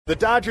The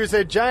Dodgers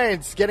at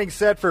Giants getting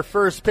set for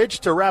first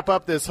pitch to wrap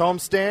up this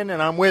homestand, and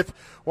I'm with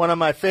one of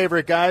my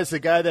favorite guys, the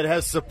guy that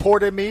has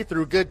supported me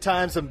through good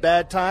times and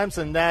bad times,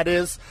 and that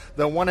is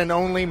the one and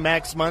only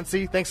Max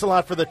Muncy. Thanks a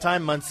lot for the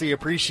time, Muncy.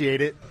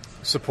 Appreciate it.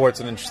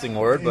 Support's an interesting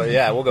word, but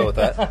yeah, we'll go with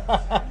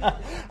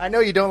that. I know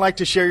you don't like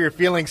to share your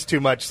feelings too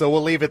much, so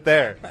we'll leave it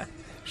there.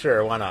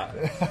 Sure, why not?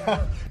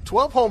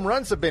 12 home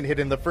runs have been hit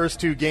in the first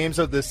two games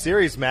of this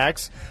series,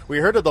 Max. We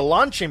heard of the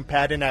launching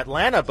pad in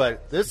Atlanta,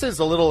 but this is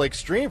a little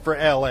extreme for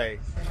L.A.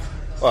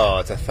 Well,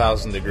 it's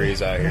 1,000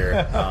 degrees out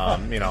here.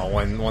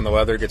 When the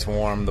weather gets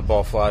warm, the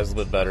ball flies a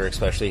little bit better,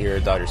 especially here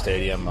at Dodger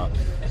Stadium.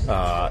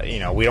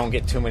 We don't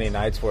get too many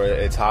nights where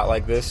it's hot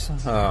like this.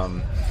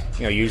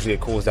 Usually it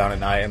cools down at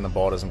night and the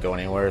ball doesn't go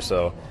anywhere,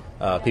 so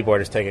people are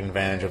just taking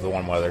advantage of the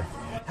warm weather.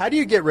 How do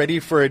you get ready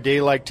for a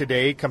day like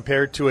today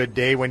compared to a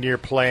day when you're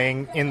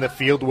playing in the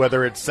field,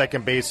 whether it's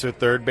second base or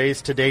third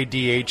base, today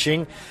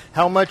DHing?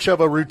 How much of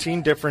a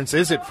routine difference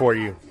is it for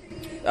you?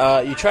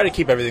 You try to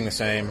keep everything the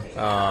same.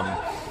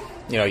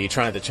 You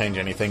try not to change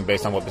anything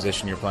based on what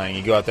position you're playing.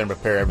 You go out there and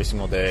prepare every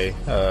single day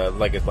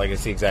like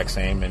it's the exact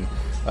same. And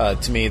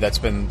to me, that's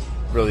been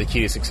really the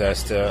key to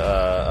success,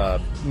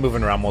 to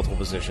moving around multiple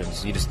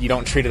positions. You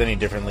don't treat it any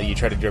differently. You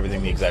try to do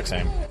everything the exact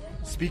same.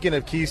 Speaking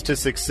of keys to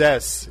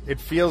success, it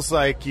feels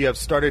like you have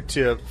started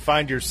to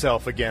find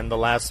yourself again the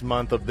last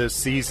month of this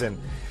season.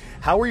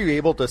 How were you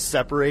able to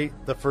separate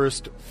the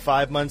first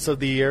 5 months of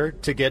the year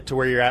to get to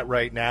where you're at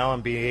right now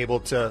and be able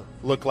to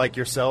look like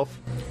yourself?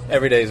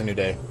 Every day is a new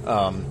day.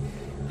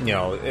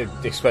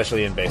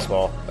 Especially in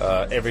baseball.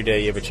 Every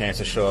day you have a chance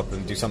to show up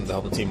and do something to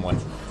help the team win.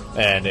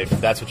 And if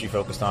that's what you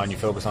focused on, you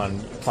focus on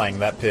playing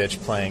that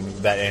pitch,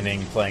 playing that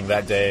inning, playing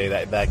that day,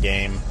 that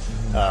game.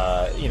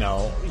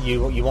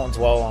 You won't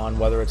dwell on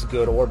whether it's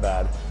good or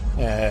bad.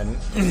 And,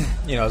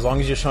 as long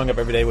as you're showing up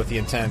every day with the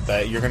intent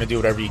that you're going to do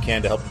whatever you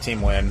can to help the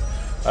team win,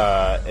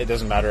 it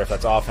doesn't matter if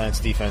that's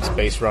offense, defense,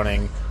 base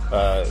running,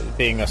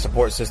 being a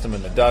support system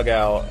in the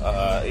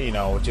dugout,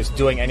 just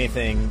doing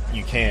anything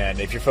you can.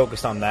 If you're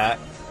focused on that,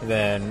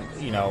 then,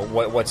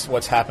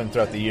 what's happened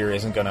throughout the year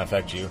isn't going to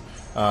affect you.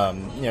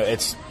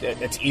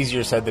 It's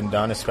easier said than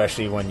done,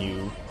 especially when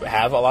you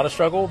have a lot of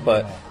struggle,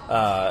 but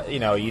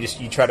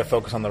you try to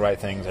focus on the right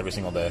things every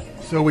single day.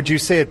 So would you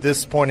say at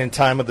this point in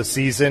time of the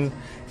season,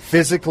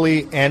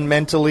 physically and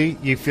mentally,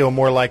 you feel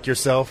more like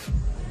yourself?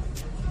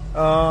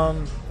 At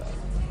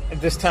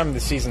this time of the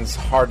season, it's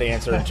hard to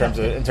answer in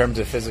terms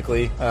of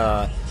physically,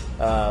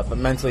 but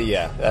mentally,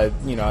 yeah.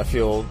 I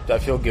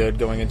feel good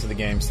going into the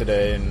games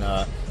today, and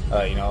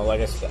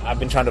like I said, I've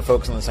been trying to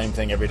focus on the same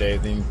thing every day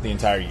the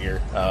entire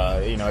year.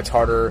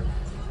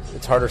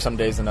 It's harder some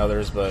days than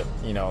others, but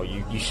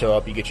you show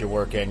up, you get your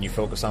work in, you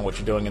focus on what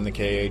you're doing in the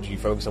cage, you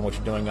focus on what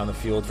you're doing on the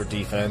field for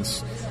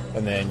defense,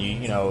 and then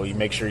you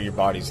make sure your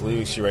body's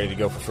loose, you're ready to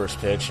go for first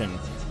pitch, and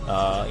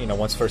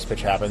once first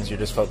pitch happens, you're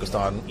just focused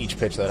on each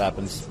pitch that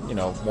happens,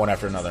 one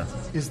after another.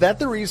 Is that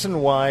the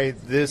reason why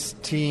this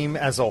team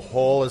as a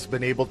whole has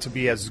been able to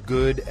be as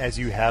good as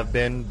you have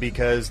been,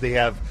 because they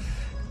have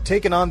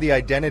taken on the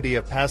identity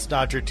of past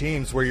Dodger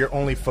teams where you're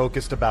only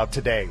focused about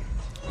today?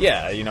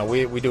 Yeah,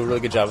 we do a really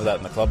good job of that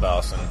in the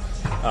clubhouse, and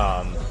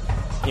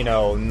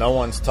no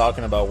one's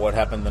talking about what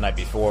happened the night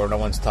before. No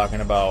one's talking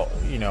about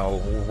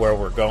where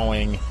we're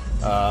going.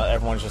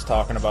 Everyone's just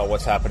talking about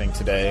what's happening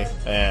today,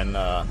 and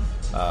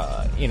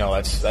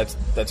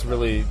it's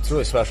really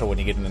special when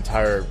you get an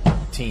entire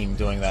team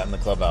doing that in the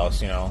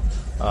clubhouse.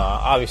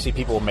 Obviously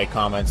people will make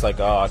comments like,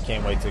 "Oh, I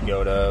can't wait to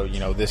go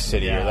to this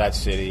city or that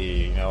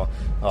city." "Oh,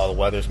 the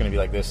weather's going to be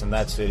like this in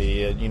that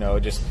city."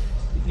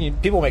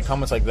 People make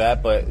comments like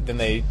that, but then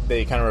they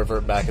kind of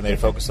revert back and they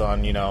focus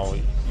on,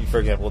 for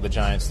example, the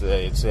Giants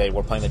today. It's, hey,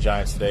 we're playing the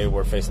Giants today.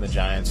 We're facing the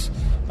Giants.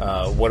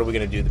 What are we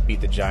going to do to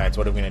beat the Giants?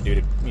 What are we going to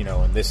do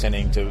to, in this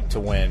inning to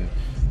win?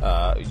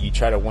 You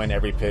try to win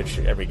every pitch,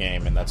 every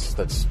game, and that's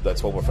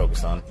what we're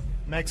focused on.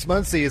 Max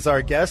Muncy is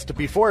our guest.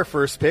 Before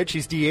first pitch,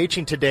 he's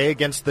DHing today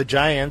against the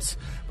Giants.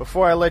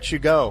 Before I let you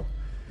go,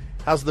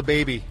 how's the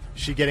baby?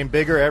 Is she getting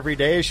bigger every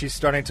day? Is she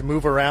starting to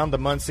move around the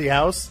Muncy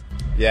house?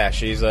 Yeah,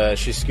 she's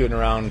scooting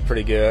around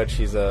pretty good.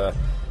 She's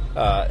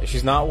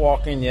not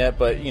walking yet,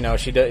 but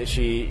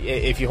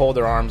if you hold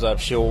her arms up,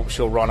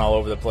 she'll run all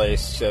over the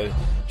place. So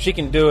she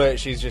can do it.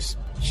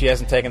 She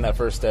hasn't taken that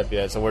first step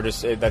yet. So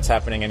that's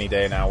happening any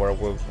day now.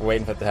 We're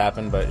waiting for it to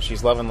happen, but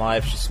she's loving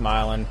life. She's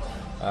smiling.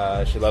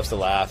 She loves to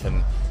laugh,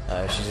 and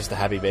she's just a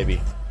happy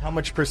baby. How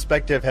much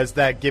perspective has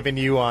that given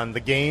you on the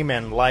game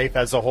and life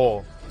as a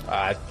whole?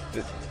 I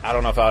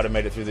don't know if I would have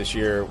made it through this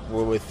year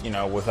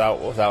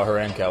without her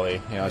and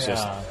Kelly. It's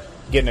just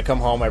getting to come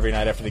home every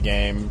night after the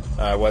game,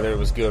 whether it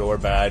was good or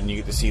bad, and you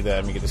get to see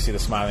them, you get to see the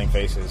smiling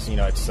faces.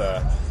 It's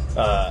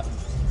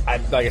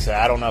like I said,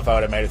 I don't know if I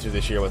would have made it through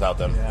this year without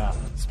them. Yeah.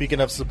 Speaking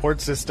of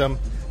support system,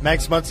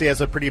 Max Muncy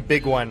has a pretty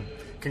big one.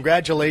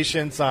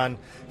 Congratulations on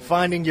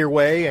finding your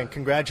way, and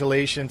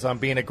congratulations on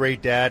being a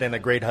great dad and a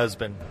great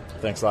husband.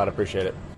 Thanks a lot. I appreciate it.